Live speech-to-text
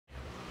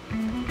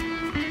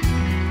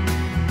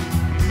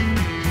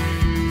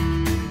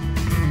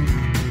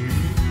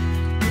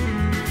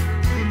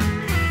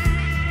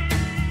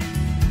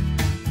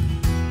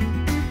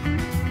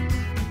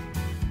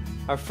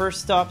Our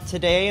first stop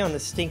today on the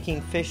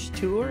Stinking Fish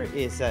Tour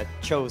is at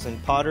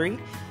Metchosin Pottery.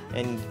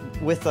 And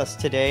with us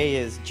today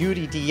is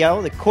Judy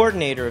DeYow, the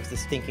coordinator of the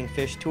Stinking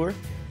Fish Tour.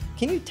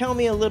 Can you tell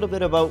me a little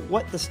bit about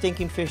what the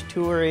Stinking Fish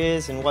Tour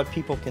is and what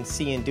people can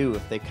see and do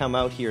if they come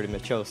out here to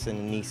Metchosin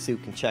and East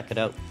Sooke and check it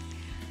out?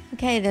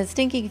 Okay, the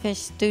Stinking Fish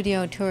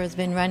Studio Tour has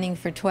been running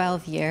for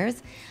 12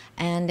 years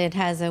and it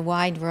has a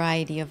wide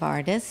variety of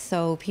artists,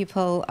 so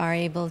people are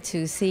able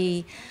to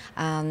see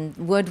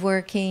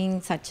woodworking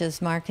such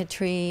as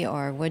marquetry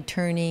or wood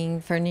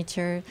turning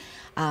furniture,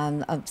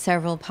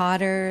 several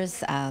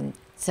potters,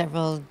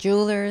 several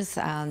jewelers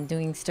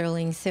doing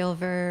sterling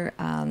silver,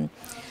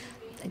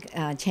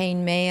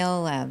 chain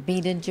mail,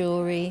 beaded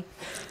jewelry.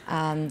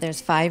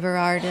 There's fiber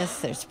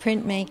artists, there's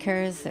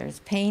printmakers, there's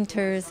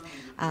painters.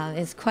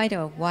 It's quite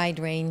a wide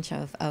range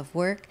of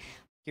work.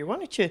 Why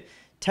don't you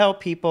tell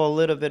people a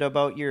little bit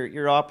about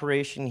your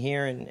operation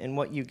here and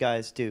what you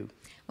guys do?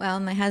 Well,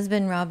 my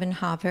husband Robin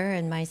Hopper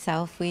and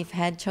myself, we've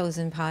had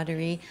Metchosin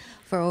Pottery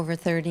for over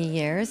 30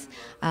 years.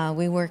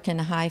 We work in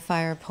a high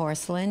fire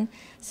porcelain,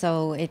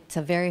 so it's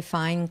a very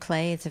fine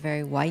clay, it's a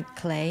very white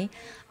clay.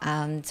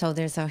 So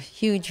there's a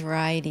huge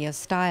variety of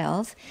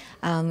styles.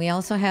 We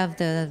also have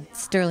the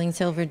sterling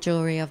silver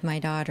jewelry of my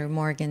daughter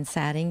Morgan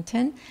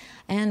Saddington,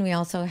 and we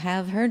also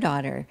have her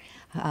daughter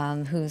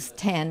who's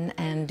 10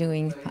 and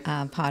doing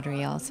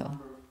pottery also.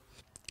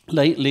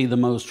 Lately, the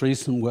most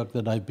recent work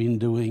that I've been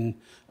doing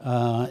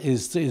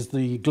is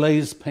the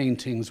glazed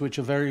paintings, which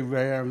are very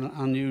rare and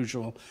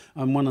unusual.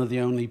 I'm one of the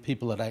only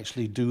people that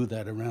actually do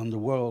that around the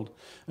world.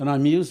 And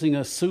I'm using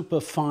a super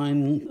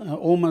fine,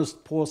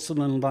 almost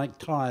porcelain-like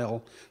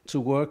tile to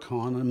work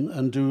on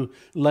and do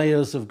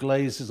layers of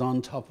glazes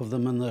on top of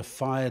them, and they're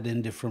fired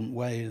in different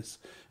ways.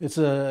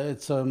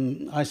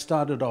 I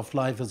started off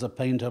life as a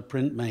painter,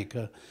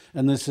 printmaker,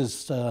 and this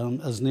is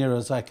as near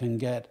as I can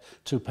get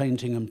to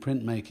painting and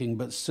printmaking,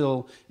 but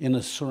still in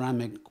a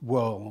ceramic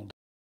world.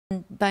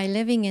 By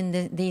living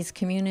in these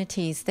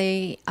communities,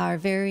 they are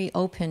very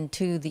open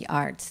to the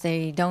arts.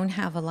 They don't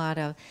have a lot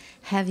of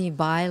heavy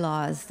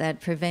bylaws that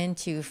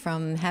prevent you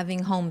from having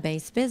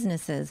home-based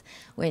businesses,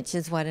 which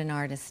is what an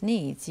artist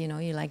needs. You know,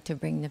 you like to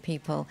bring the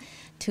people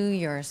to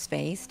your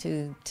space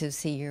to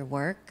see your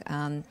work.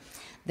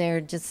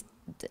 They're just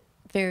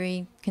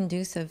very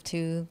conducive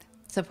to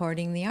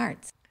supporting the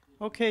arts.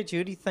 Okay,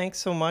 Judy, thanks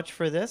so much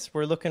for this.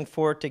 We're looking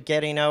forward to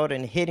getting out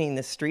and hitting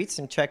the streets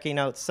and checking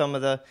out some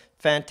of the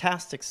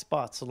fantastic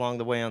spots along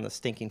the way on the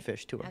Stinking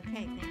Fish Tour.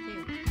 Okay, thank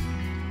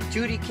you.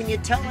 Judy, can you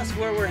tell us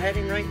where we're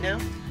heading right now?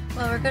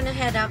 Well, we're going to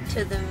head up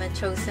to the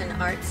Metchosin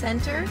Art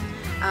Center,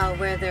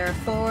 where there are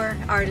 4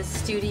 artist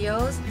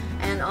studios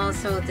and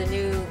also the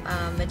new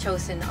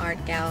Metchosin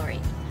Art Gallery.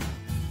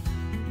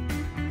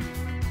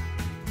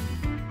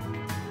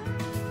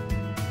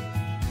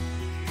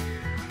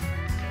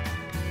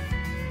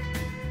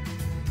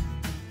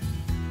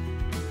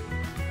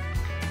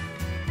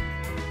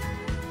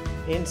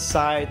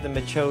 Inside the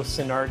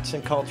Metchosin Arts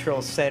and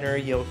Cultural Center,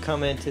 you'll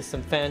come into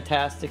some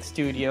fantastic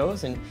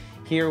studios, and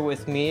here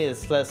with me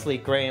is Leslie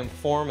Graham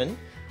Foreman,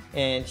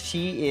 and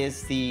she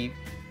is the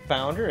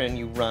founder and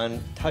you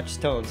run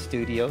Touchstone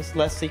Studios.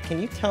 Leslie,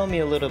 can you tell me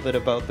a little bit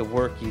about the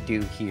work you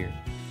do here?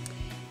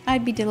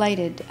 I'd be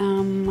delighted.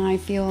 I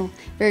feel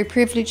very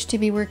privileged to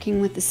be working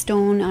with the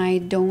stone. I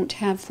don't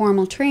have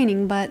formal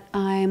training, but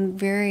I'm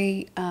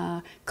very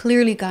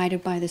clearly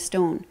guided by the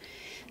stone.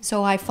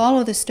 So I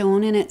follow the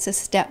stone, and it's a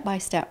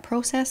step-by-step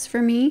process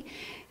for me.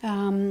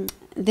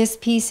 This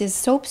piece is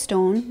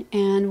soapstone,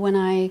 and when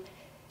I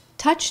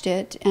touched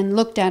it and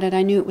looked at it,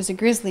 I knew it was a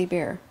grizzly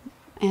bear.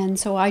 And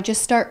so I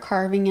just start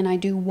carving, and I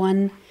do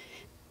one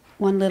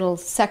little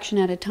section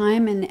at a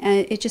time, and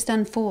it just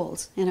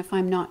unfolds. And if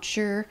I'm not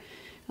sure,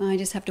 I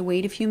just have to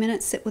wait a few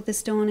minutes, sit with the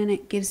stone, and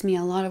it gives me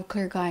a lot of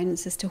clear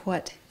guidance as to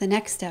what the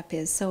next step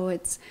is. So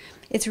it's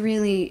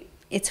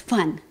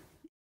fun.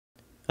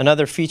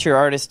 Another feature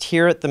artist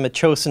here at the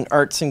Metchosin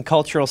Arts and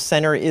Cultural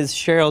Center is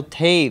Cheryl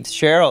Taves.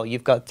 Cheryl,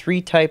 you've got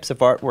 3 types of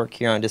artwork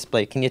here on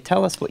display. Can you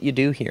tell us what you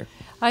do here?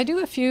 I do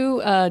a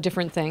few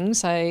different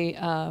things.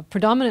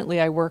 Predominantly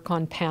I work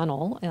on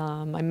panel.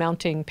 I'm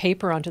mounting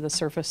paper onto the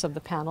surface of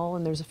the panel,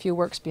 and there's a few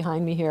works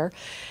behind me here.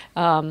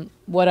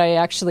 What I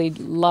actually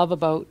love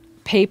about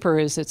paper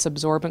is its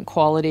absorbent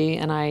quality,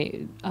 and I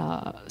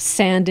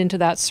sand into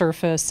that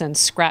surface and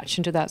scratch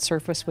into that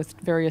surface with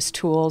various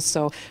tools.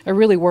 So I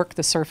really work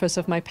the surface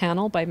of my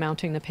panel by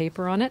mounting the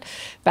paper on it,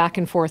 back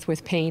and forth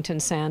with paint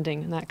and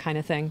sanding and that kind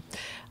of thing.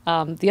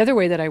 The other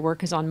way that I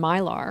work is on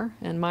Mylar,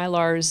 and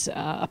Mylar's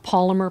a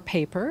polymer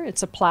paper.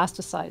 It's a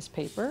plasticized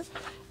paper.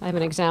 I have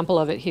an example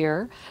of it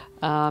here.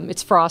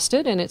 It's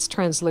frosted and it's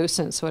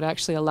translucent, so it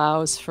actually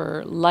allows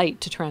for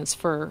light to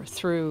transfer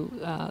through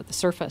the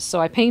surface. So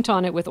I paint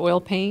on it with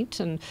oil paint,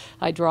 and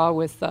I draw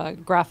with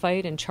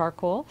graphite and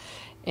charcoal,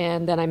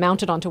 and then I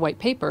mount it onto white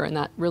paper, and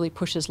that really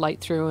pushes light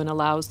through and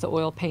allows the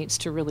oil paints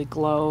to really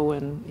glow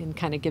and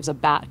kind of gives a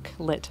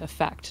backlit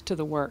effect to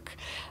the work.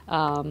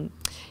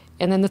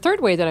 And then the third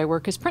way that I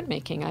work is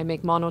printmaking. I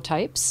make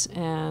monotypes,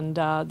 and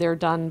they're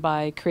done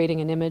by creating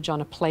an image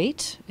on a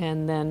plate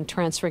and then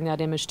transferring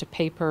that image to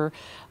paper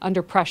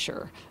under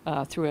pressure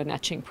through an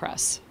etching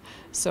press.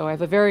 So I have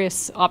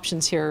various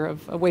options here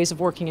of ways of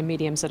working in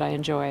mediums that I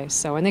enjoy.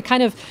 So, and they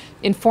kind of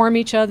inform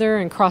each other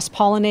and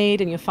cross-pollinate,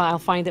 and I'll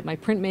find that my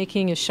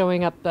printmaking is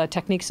showing up,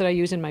 techniques that I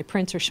use in my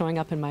prints are showing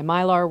up in my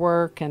Mylar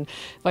work and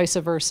vice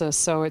versa.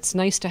 So it's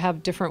nice to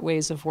have different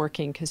ways of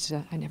working because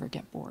I never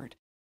get bored.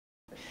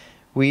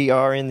 We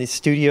are in the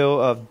studio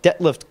of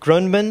Detlef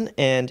Grundmann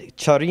and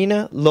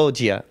Charina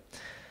Loggia.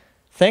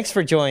 Thanks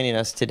for joining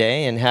us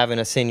today and having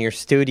us in your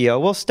studio.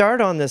 We'll start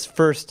on this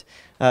first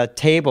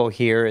table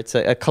here. It's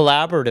a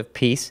collaborative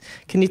piece.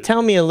 Can you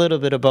tell me a little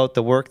bit about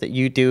the work that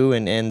you do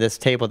and this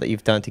table that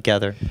you've done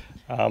together?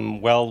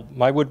 Well,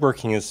 my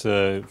woodworking is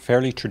a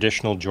fairly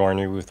traditional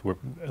joinery with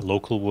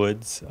local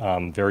woods,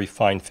 very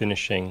fine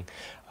finishing.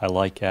 I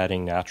like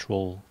adding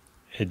natural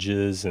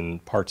edges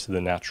and parts of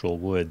the natural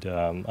wood,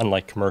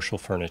 unlike commercial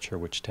furniture,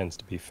 which tends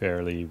to be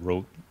fairly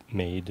rote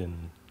made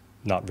and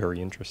not very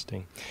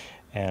interesting.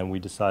 And we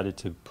decided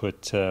to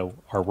put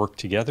our work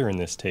together in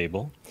this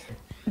table.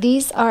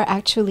 These are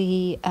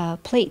actually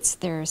plates.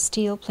 They're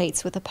steel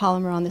plates with a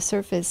polymer on the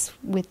surface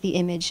with the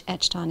image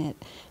etched on it.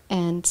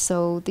 And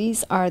so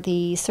these are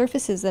the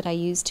surfaces that I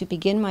use to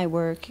begin my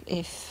work.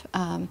 If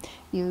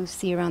you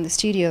see around the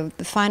studio,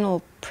 the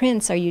final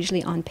prints are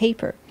usually on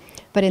paper.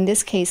 But in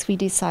this case, we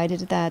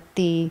decided that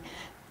the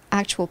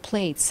actual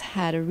plates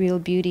had a real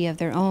beauty of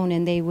their own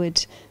and they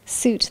would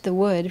suit the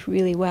wood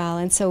really well.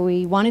 And so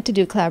we wanted to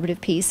do a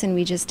collaborative piece, and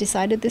we just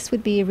decided this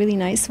would be a really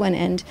nice one.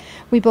 And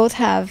we both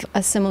have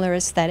a similar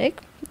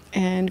aesthetic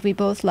and we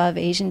both love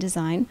Asian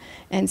design.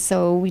 And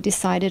so we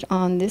decided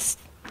on this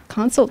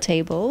console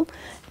table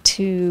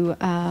to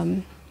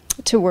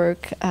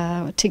work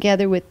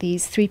together with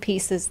these three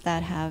pieces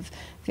that have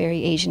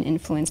very Asian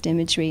influenced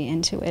imagery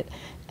into it.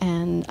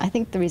 And I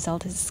think the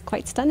result is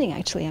quite stunning,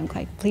 actually. I'm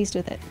quite pleased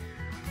with it.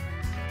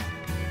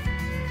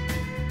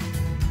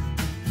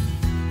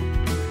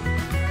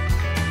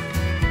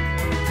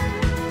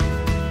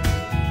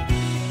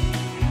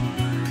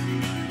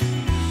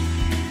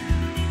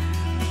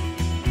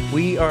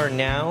 We are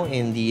now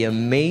in the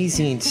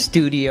amazing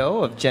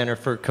studio of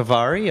Jennifer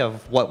Kavari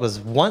of what was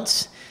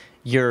once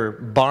your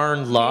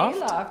barn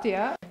loft.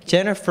 Yeah.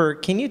 Jennifer,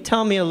 can you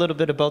tell me a little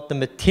bit about the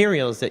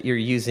materials that you're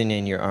using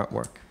in your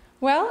artwork?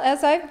 Well,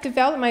 as I've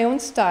developed my own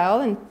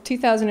style in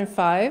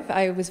 2005,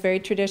 I was very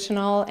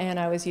traditional and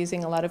I was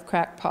using a lot of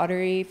cracked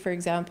pottery, for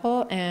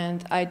example,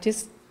 and I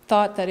just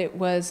thought that it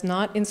was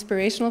not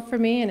inspirational for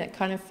me and it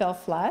kind of fell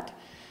flat.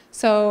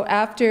 So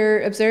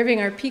after observing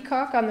our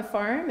peacock on the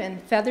farm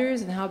and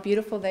feathers and how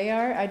beautiful they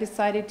are, I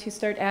decided to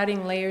start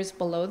adding layers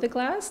below the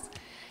glass.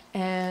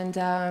 And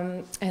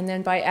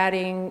then by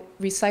adding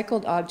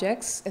recycled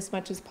objects as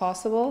much as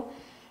possible,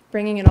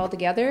 bringing it all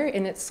together.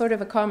 And it's sort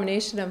of a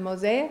combination of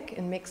mosaic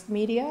and mixed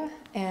media.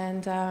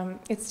 And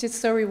it's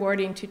just so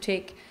rewarding to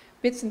take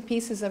bits and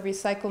pieces of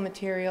recycled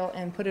material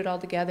and put it all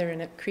together,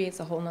 and it creates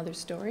a whole nother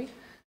story.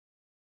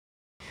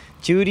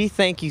 Judy,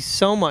 thank you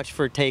so much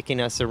for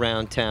taking us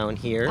around town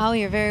here. Oh,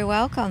 you're very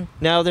welcome.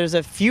 Now, there's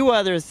a few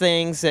other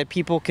things that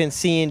people can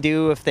see and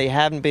do if they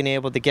haven't been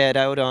able to get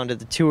out onto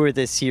the tour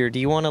this year. Do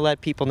you want to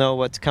let people know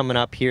what's coming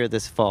up here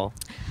this fall?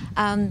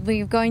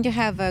 We're going to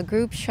have a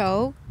group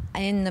show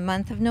in the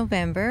month of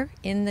November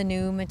in the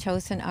new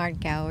Metchosin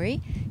Art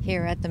Gallery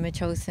here at the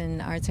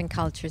Metchosin Arts and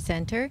Culture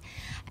Center.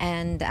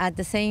 And at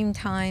the same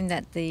time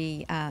that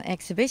the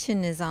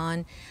exhibition is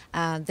on,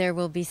 there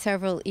will be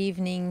several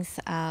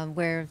evenings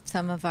where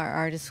some of our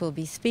artists will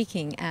be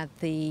speaking at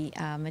the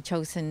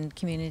Metchosin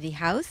Community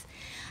House.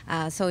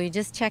 So you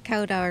just check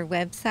out our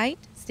website,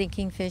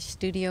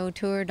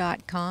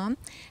 stinkingfishstudiotour.com,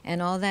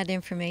 and all that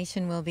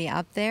information will be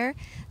up there.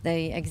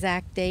 The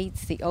exact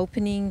dates, the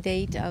opening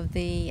date of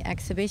the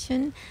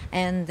exhibition,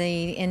 and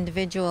the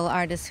individual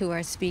artists who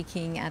are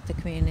speaking at the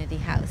community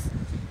house.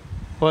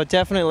 Well,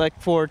 definitely look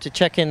forward to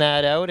checking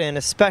that out, and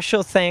a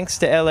special thanks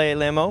to LA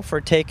Limo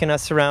for taking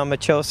us around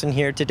Metchosin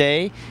here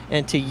today,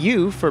 and to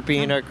you for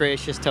being our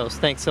gracious host.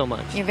 Thanks so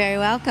much. You're very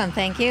welcome.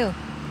 Thank you.